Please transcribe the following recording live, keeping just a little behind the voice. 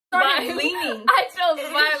leaning. I chose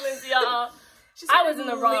violence, y'all. I was in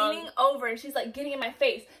the wrong. Leaning over, and she's like getting in my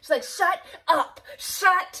face. She's like, shut up,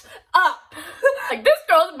 shut up. Like, this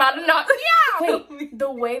girl's about to knock me out. Wait,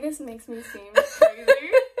 the way this makes me seem crazy.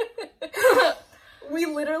 We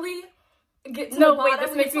literally get to the bottom. Wait,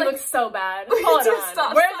 this makes me look so bad. Wait, Hold just on.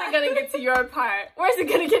 stop. Where's it gonna get to your part? Where's it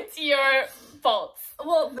gonna get to your faults?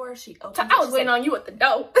 Well, where is she? Oh, I was waiting on you at the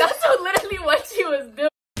door. That's literally what she was doing.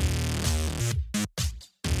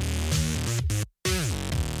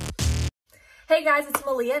 Hey guys, it's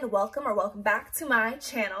Malia and welcome back to my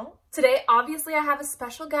channel. Today, obviously, I have a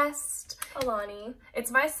special guest, Alani. It's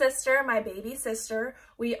my sister, my baby sister.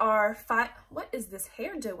 We are what is this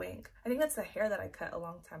hair doing? I think that's the hair that I cut a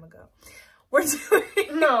long time ago. We're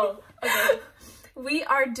doing... No. Okay. We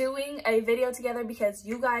are doing a video together because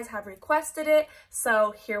you guys have requested it.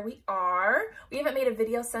 So here we are. We haven't made a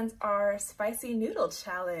video since our spicy noodle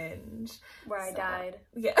challenge. Where I died.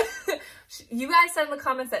 Yeah. You guys said in the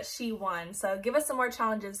comments that she won. So give us some more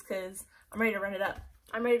challenges because I'm ready to run it up.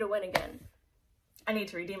 I'm ready to win again. I need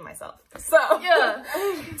to redeem myself. So yeah.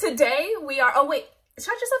 Today we are, oh wait,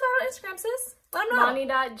 shout yourself out on Instagram, sis. Let them know.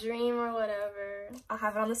 Lonnie.dream or whatever. I'll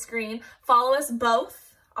have it on the screen. Follow us both.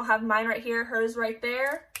 I'll have mine right here, hers right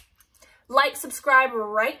there. Like, subscribe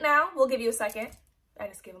right now. We'll give you a second. I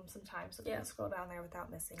just give them some time so they can scroll down there without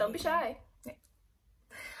missing. Don't be shy. Yeah.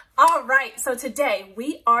 All right, so today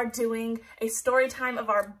we are doing a story time of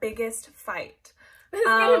our biggest fight. This is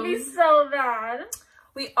gonna be so bad.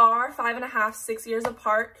 We are 5.5, 6 years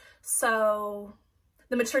apart, so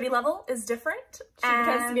the maturity level is different. She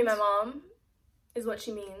pretends to be my mom, is what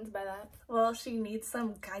she means by that. Well, she needs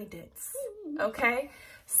some guidance, okay?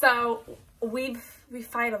 So we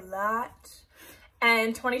fight a lot,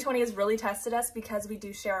 and 2020 has really tested us because we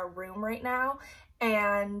do share a room right now,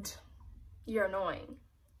 and you're annoying.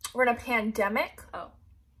 We're in a pandemic. Oh.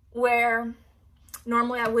 Where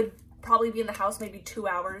normally I would probably be in the house maybe 2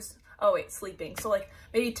 hours. Oh wait, sleeping. So like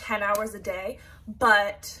maybe 10 hours a day.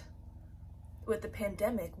 But with the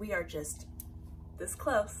pandemic, we are just this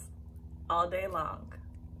close all day long.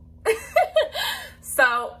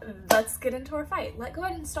 So let's get into our fight. Go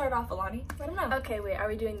ahead and start off, Alani. Let them know. Okay, wait. Are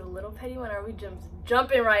we doing the little petty one or are we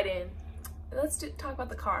jumping right in? Let's talk about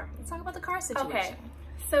the car. Let's talk about the car situation. Okay.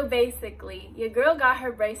 So basically, your girl got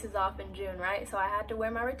her braces off in June, right? So I had to wear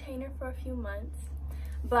my retainer for a few months.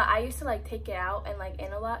 But I used to like take it out and like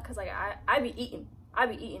in a lot because like I be eating.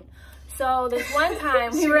 So this one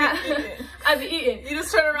time we were at I be eating. You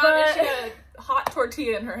just turn around and she had a hot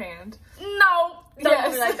tortilla in her hand. No, don't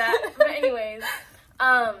do me like that. But anyways,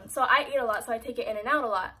 so I eat a lot, so I take it in and out a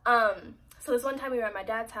lot. So this one time we were at my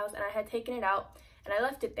dad's house and I had taken it out and I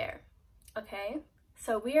left it there. Okay,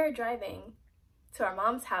 so we are driving to our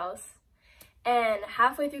mom's house, and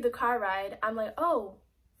halfway through the car ride, I'm like, oh.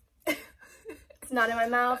 It's not in my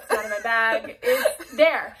mouth, it's not in my bag, it's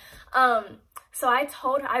there. So I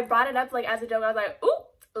told her, I brought it up like as a joke. I was like, ooh,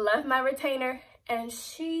 left my retainer. And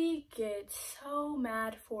she gets so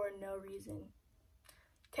mad for no reason.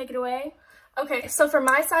 Take it away. Okay, so for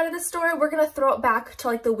my side of the story, we're gonna throw it back to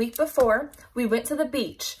like the week before. We went to the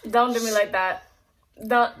beach. Don't do me like that.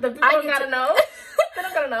 The people don't gotta know. They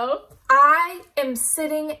don't gotta know. I am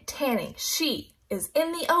sitting tanning. She is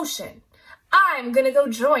in the ocean. I'm gonna go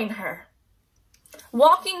join her.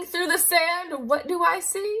 Walking through the sand, what do I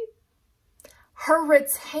see? Her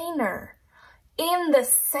retainer in the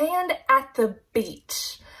sand at the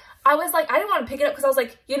beach. I was like, I didn't want to pick it up because I was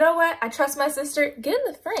like, you know what? I trust my sister. Get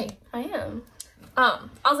in the frame. I am. I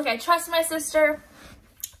was like, I trust my sister.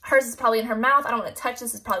 Hers is probably in her mouth. I don't want to touch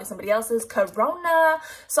this. It's probably somebody else's. Corona.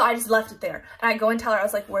 So I just left it there. And I go and tell her, I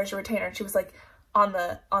was like, where's your retainer? And she was like, on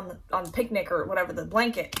the picnic or whatever, the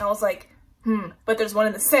blanket. And I was like, but there's one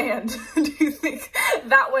in the sand. Do you think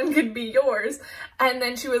that one could be yours? And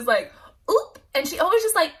then she was like, oop. And she always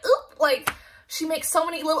just like, oop. Like, she makes so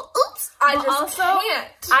many little oops. I just can't.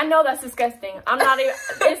 I know that's disgusting. I'm not even,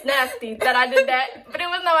 it's nasty that I did that. But it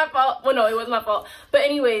was not my fault. Well, no, it was my fault. But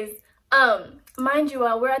anyways, mind you,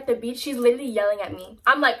 while we're at the beach, she's literally yelling at me.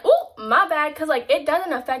 I'm like, oh, my bad, because like it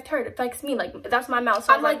doesn't affect her, it affects me. Like that's my mouth.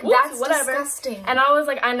 So I'm like, that's whatever. Disgusting. And I was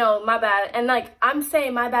like, I know, my bad. And like I'm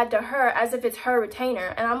saying my bad to her as if it's her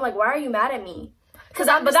retainer. And I'm like, why are you mad at me? But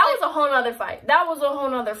that was a whole nother fight. That was a whole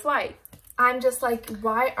nother fight. I'm just like,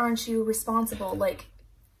 why aren't you responsible? Like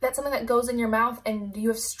that's something that goes in your mouth and you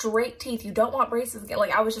have straight teeth. You don't want braces again.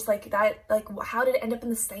 Like I was just like that. Like how did it end up in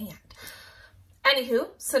the sand? Anywho,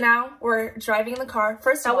 so now we're driving in the car.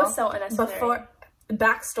 First of all, that was so unnecessary. Before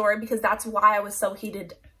backstory, because that's why I was so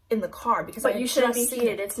heated in the car. Because but you shouldn't be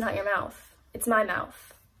heated. It's not your mouth. It's my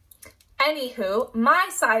mouth. Anywho, my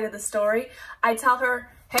side of the story, I tell her,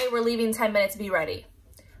 hey, we're leaving 10 minutes, be ready.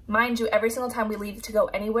 Mind you, every single time we leave to go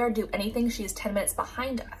anywhere, do anything, she's 10 minutes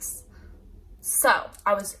behind us. So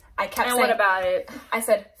I kept saying, what about it? I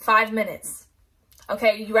said, 5 minutes.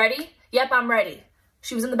 Okay, you ready? Yep, I'm ready.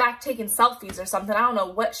 She was in the back taking selfies or something. I don't know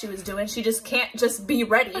what she was doing. She just can't just be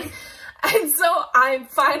ready. And so I'm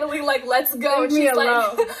finally like, let's go. And she's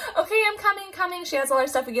like, okay, I'm coming. She has all her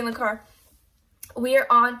stuff. We get in the car. We are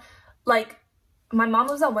on, like, my mom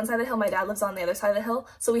lives on one side of the hill. My dad lives on the other side of the hill.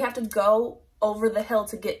 So we have to go over the hill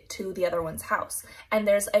to get to the other one's house. And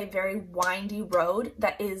there's a very windy road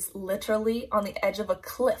that is literally on the edge of a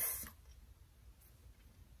cliff.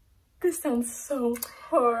 This sounds so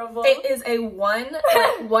horrible. It is a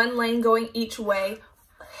one lane going each way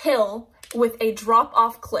hill with a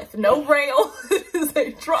drop-off cliff. No rail. It is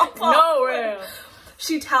a drop-off. No rail.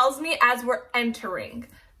 She tells me as we're entering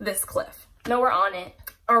this cliff. No, we're on it.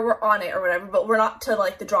 Or we're on it or whatever, but we're not to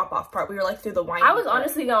like the drop-off part. We were like through the windy I was part.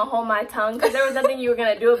 honestly gonna hold my tongue because there was nothing you were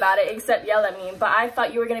gonna do about it except yell at me. But I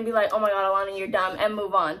thought you were gonna be like, oh my god, Alana, you're dumb, and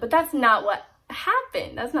move on. But that's not what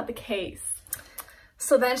happened. That's not the case.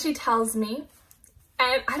 So then she tells me,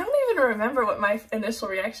 and I don't even remember what my initial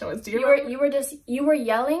reaction was. Do you remember? You were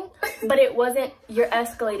yelling, but it wasn't your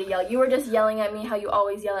escalated yell. You were just yelling at me how you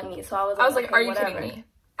always yell at me. So I was like, okay, are you whatever. kidding me?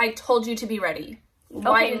 I told you to be ready.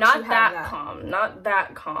 Why Okay, not that calm. Not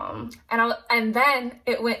that calm. And then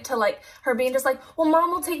it went to like her being just like, well,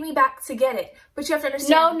 mom will take me back to get it. But you have to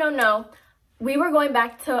understand. No. We were going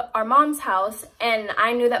back to our mom's house, and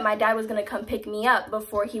I knew that my dad was going to come pick me up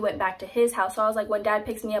before he went back to his house. So I was like, when dad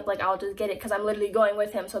picks me up, like, I'll just get it because I'm literally going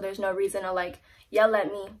with him. So there's no reason to like yell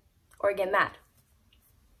at me or get mad.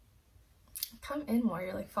 Come in more.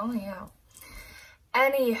 You're like falling out.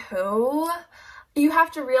 Anywho, you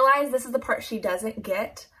have to realize this is the part she doesn't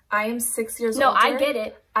get. I am 6 years older. No, I get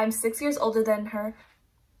it. I'm 6 years older than her.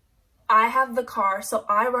 I have the car, so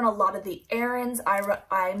I run a lot of the errands. Why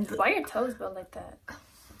are your toes built like that?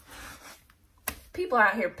 People are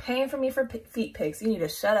out here paying for me for feet pics. You need to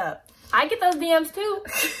shut up. I get those DMs too.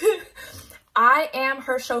 I am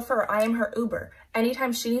her chauffeur. I am her Uber.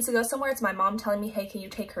 Anytime she needs to go somewhere, it's my mom telling me, hey, can you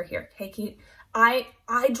take her here? Hey, can you... I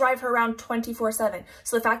drive her around 24/7.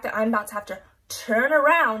 So the fact that I'm about to have to turn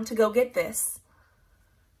around to go get this,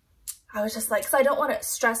 I was just like, because I don't want to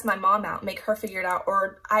stress my mom out, make her figure it out.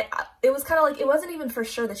 Or it was kind of like, it wasn't even for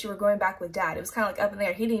sure that you were going back with dad. It was kind of like up in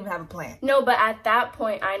there. He didn't even have a plan. No, but at that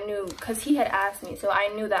point I knew, because he had asked me. So I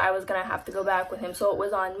knew that I was going to have to go back with him. So it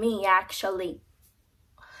was on me, actually.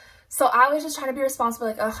 So I was just trying to be responsible.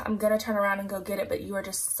 Like, ugh, I'm going to turn around and go get it. But you are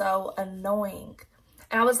just so annoying.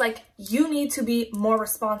 And I was like, you need to be more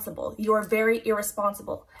responsible. You are very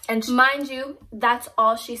irresponsible. And mind you, that's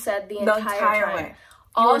all she said the entire time. Way.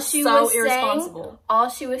 All she was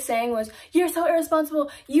saying was, you're so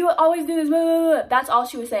irresponsible. You always do this. Blah, blah, blah. That's all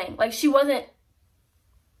she was saying. Like, she wasn't.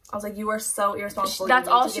 I was like, you are so irresponsible. That's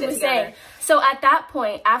all she was saying. So at that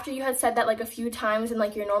point, after you had said that like a few times in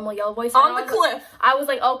like your normal yell voice. On the cliff. I was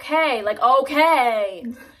like, okay.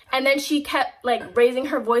 And then she kept like raising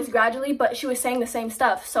her voice gradually, but she was saying the same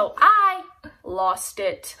stuff. So I lost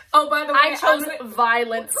it. Oh, by the way, I chose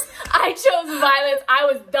violence. I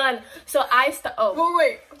was done. So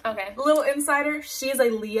wait. Okay. Little insider, she's a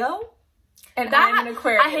Leo, and I'm an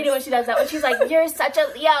Aquarius. I hate it when she does that. When she's like, you're such a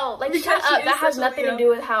Leo. Like, because shut up. That has nothing to do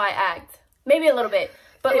with how I act. Maybe a little bit.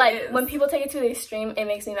 But like, when people take it to the extreme, it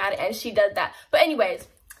makes me mad, and she does that. But anyways.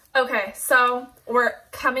 Okay, so we're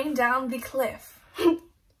coming down the cliff.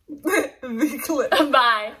 The cliff.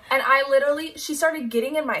 Bye. And she started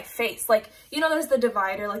getting in my face. Like, you know, there's the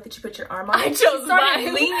divider, like that you put your arm on. I chose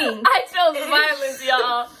violence. Leaning. I chose violence,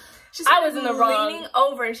 y'all. I was in the wrong. Leaning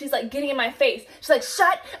over, and she's like getting in my face. She's like,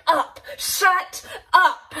 shut up.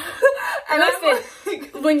 And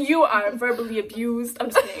listen, when you are verbally abused,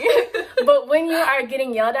 I'm just kidding. But when you are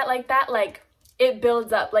getting yelled at like that, like, it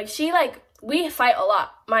builds up. Like, we fight a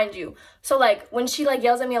lot, mind you. So like, when she like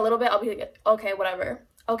yells at me a little bit, I'll be like, okay, whatever.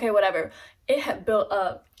 It had built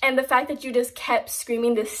up. And the fact that you just kept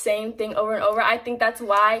screaming the same thing over and over, I think that's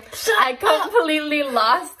why I completely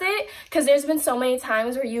lost it. Because there's been so many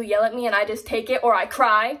times where you yell at me and I just take it or I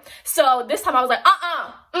cry. So this time I was like,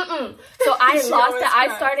 So I lost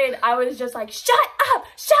it. I was just like, shut up.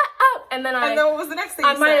 And then what was the next thing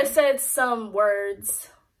I might have said some words,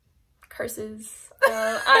 curses.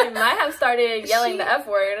 I might have started yelling the F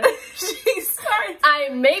word. She started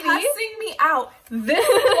cussing me out this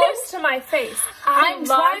close to my face. I'm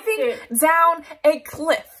driving down a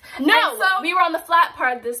cliff. No, we were on the flat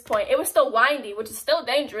part at this point. It was still windy, which is still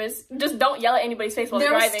dangerous. Just don't yell at anybody's face while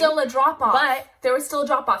driving. There was still a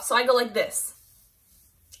drop off. So I go like this.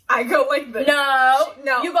 I go like this.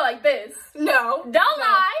 No. You go like this. No. Don't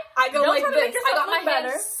lie. I go like this. I got my better.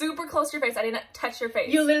 hand super close to your face. I didn't touch your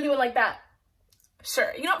face. You literally went like that.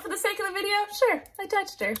 Sure. You know what, for the sake of the video, sure, I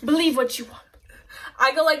touched her. Believe what you want.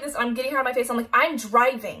 I go like this. I'm getting her on my face. I'm like, I'm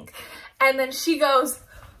driving. And then she goes,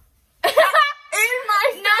 in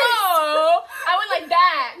my face. No. I went like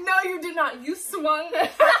that. No, you did not. You swung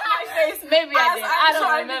at my face. Maybe I did. I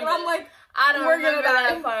don't remember. I'm like, I don't remember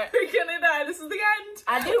that part. We're gonna die. This is the end.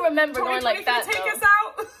 I do remember going like that, take though. us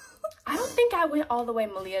out. I don't think I went all the way,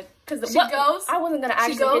 Malia. Because I wasn't going to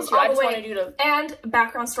actually hit you. I just wanted you to... And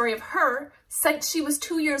background story of her, since she was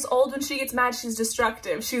 2 years old, when she gets mad, she's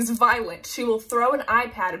destructive. She's violent. She will throw an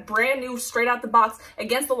iPad, brand new, straight out the box,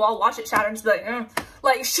 against the wall, watch it shatter, and just be like,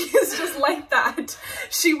 Like, she is just like that.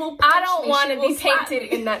 She will punch I don't want to be painted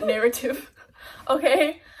in that narrative.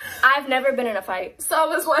 Okay? I've never been in a fight. So I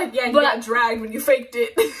was like, yeah, you got dragged when you faked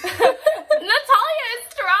it. Natalia is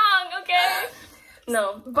strong, okay?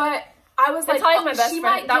 No. But I was like, Natalia's my best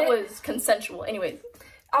friend. That was consensual. Anyways.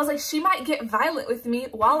 I was like, she might get violent with me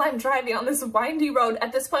while I'm driving on this windy road.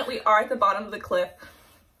 At this point, we are at the bottom of the cliff.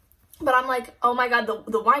 But I'm like, oh my God,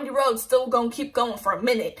 the windy road's still gonna keep going for a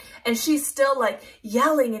minute. And she's still like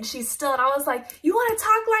yelling, and she's still, and I was like, you wanna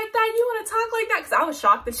talk like that? You wanna talk like that? Because I was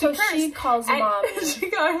shocked that she cursed. She calls mommy. She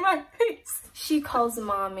got in my face. She calls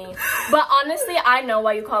mommy. But honestly, I know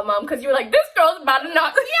why you call mom, because you were like, this girl's about to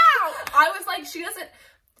knock me out. I was like,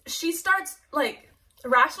 she starts like,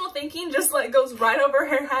 rational thinking just like goes right over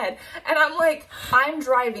her head. And I'm like, I'm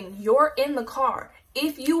driving, you're in the car.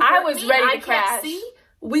 If you hurt me, I can't see,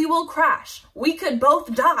 we will crash. We could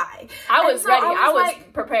both die. I was ready. I was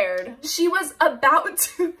like, prepared. She was about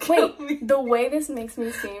to kill me. The way this makes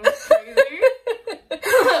me seem crazy.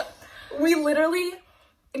 We literally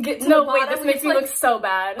get to the bottom. Wait, this makes me look so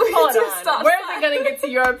bad. Hold on. Where's it gonna get to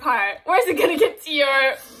your part? Where's it gonna get to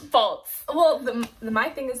your faults? Well, my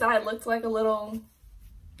thing is that I looked like a little...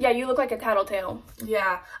 Yeah, you look like a tattletale.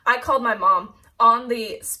 Yeah. I called my mom on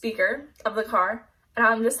the speaker of the car, and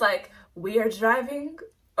I'm just like, we are driving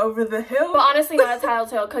over the hill. But honestly, not a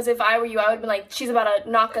tattletale, because if I were you, I would be like, she's about to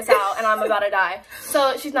knock us out, and I'm about to die.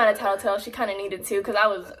 So she's not a tattletale. She kind of needed to, because I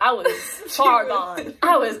was far gone.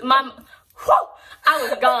 I was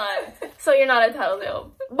gone. So you're not a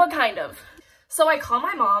tattletale, but kind of. So I call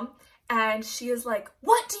my mom, and she is like,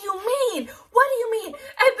 what do you mean? What do you mean?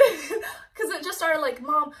 And then, because it just started like,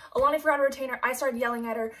 Mom, Alani forgot to retain her. I started yelling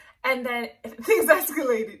at her, and then things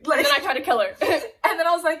escalated. Like, and then I tried to kill her. And then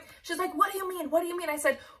I was like, she's like, what do you mean? What do you mean? I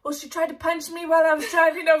said, well, she tried to punch me while I was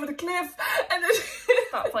driving over the cliff. And then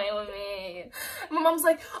stop playing with me. My mom's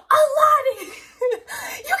like, Alani,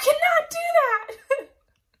 you cannot do that.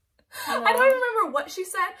 No. I don't even remember what she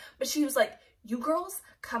said, but she was like, you girls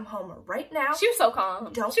come home right now. She was so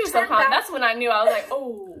calm. She was so calm. That's when I knew. I was like,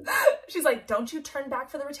 oh. She's like, don't you turn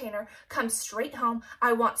back for the retainer. Come straight home.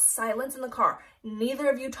 I want silence in the car.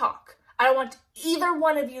 Neither of you talk. I don't want either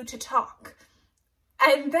one of you to talk.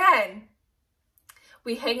 And then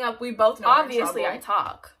we hang up. We both know. Obviously, I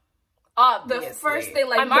talk. Obviously. The first thing,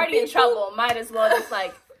 like, I'm already in trouble. Might as well just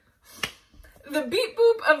like. The beep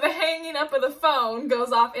boop of the hanging up of the phone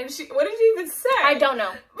goes off, and what did she even say? I don't know.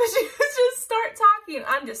 But she just start talking.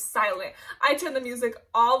 I'm just silent. I turn the music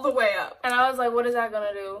all the way up. And I was like, what is that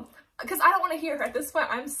gonna do? Because I don't want to hear her. At this point,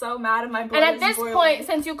 I'm so mad at my boys. And at this point,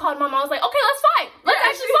 since you called Mom, I was like, okay, let's fight. Let's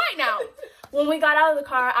actually fight now. When we got out of the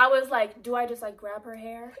car, I was like, do I just like grab her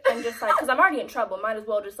hair? And just like, because I'm already in trouble. Might as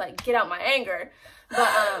well just like get out my anger. But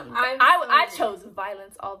I chose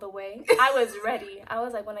violence all the way. I was ready. I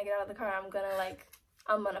was like, when I get out of the car,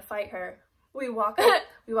 I'm gonna fight her. We walk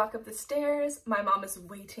up the stairs. My mom is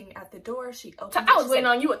waiting at the door. She opens it. I was waiting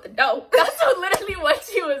on you at the door. That's literally what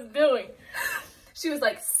she was doing. She was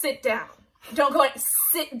like, sit down. Don't go in.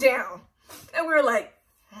 Sit down. And we were like,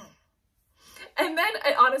 And then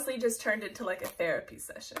it honestly just turned into like a therapy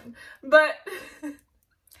session. But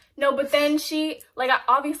no, but then she, like,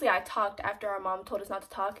 obviously I talked after our mom told us not to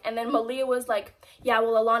talk. And then Malia was like, yeah,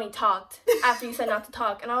 well, Alani talked after you said not to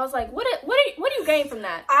talk. And I was like, what do you gain from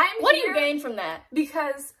that? What do you gain from that?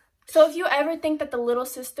 Because... So if you ever think that the little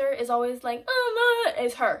sister is always like,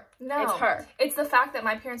 it's her. No. It's her. It's the fact that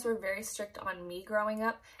my parents were very strict on me growing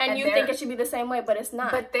up. And you think it should be the same way, but it's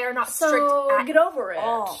not. But they're not strict at get over it.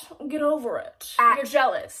 all. Get over it. You're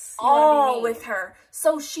jealous. All with her.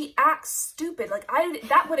 So she acts stupid. Like,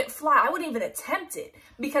 that wouldn't fly. I wouldn't even attempt it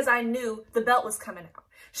because I knew the belt was coming out.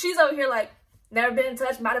 She's over here like, never been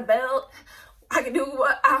touched by the belt. I can do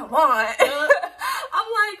what I want. I'm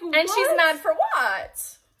like, what? And she's mad for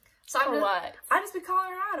what? So I'm just, what? I just be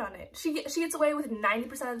calling her out on it. She gets away with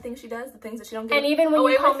 90% of the things she does, the things that she don't get And even when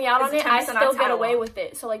you call me out on it, I still get away with with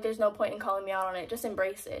it. So, like, there's no point in calling me out on it. Just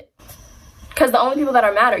embrace it. Because the only people that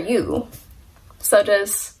are mad are you. So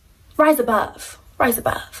just rise above. Rise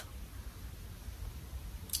above.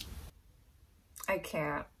 I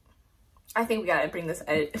can't. I think we gotta bring this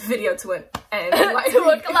video to an end. To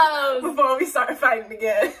a close. Before we start fighting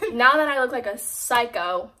again. Now that I look like a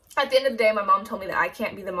psycho. At the end of the day, my mom told me that I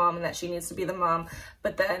can't be the mom and that she needs to be the mom.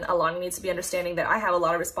 But then Alani needs to be understanding that I have a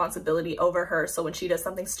lot of responsibility over her. So when she does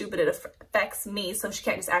something stupid, it affects me. So she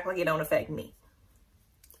can't just act like it don't affect me.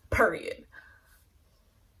 Period.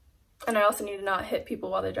 And I also need to not hit people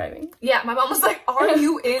while they're driving. Yeah, my mom was like, are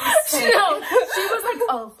you insane? No, she was like,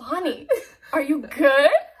 Alani, are you good?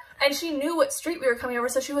 And she knew what street we were coming over,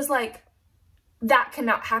 so she was like, that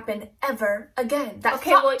cannot happen ever again. That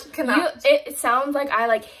cannot. It sounds like I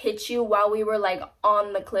like hit you while we were like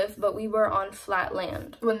on the cliff, but we were on flat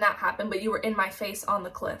land. When that happened, but you were in my face on the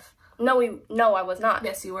cliff. No, I was not.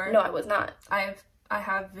 Yes, you were. No, I was not. I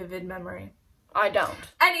have vivid memory. I don't.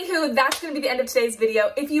 Anywho, that's going to be the end of today's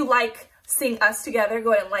video. If you like seeing us together,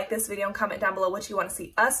 go ahead and like this video and comment down below what you want to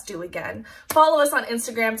see us do again. Follow us on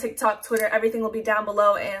Instagram, TikTok, Twitter. Everything will be down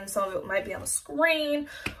below, and some of it might be on the screen.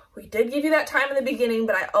 We did give you that time in the beginning,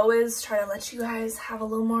 but I always try to let you guys have a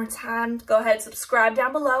little more time. Go ahead, subscribe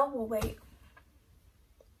down below. We'll wait.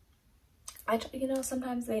 You know,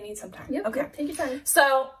 sometimes they need some time. Yep, okay. Take your time.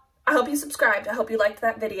 So, I hope you subscribed. I hope you liked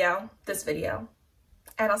this video.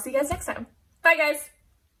 And I'll see you guys next time. Bye, guys.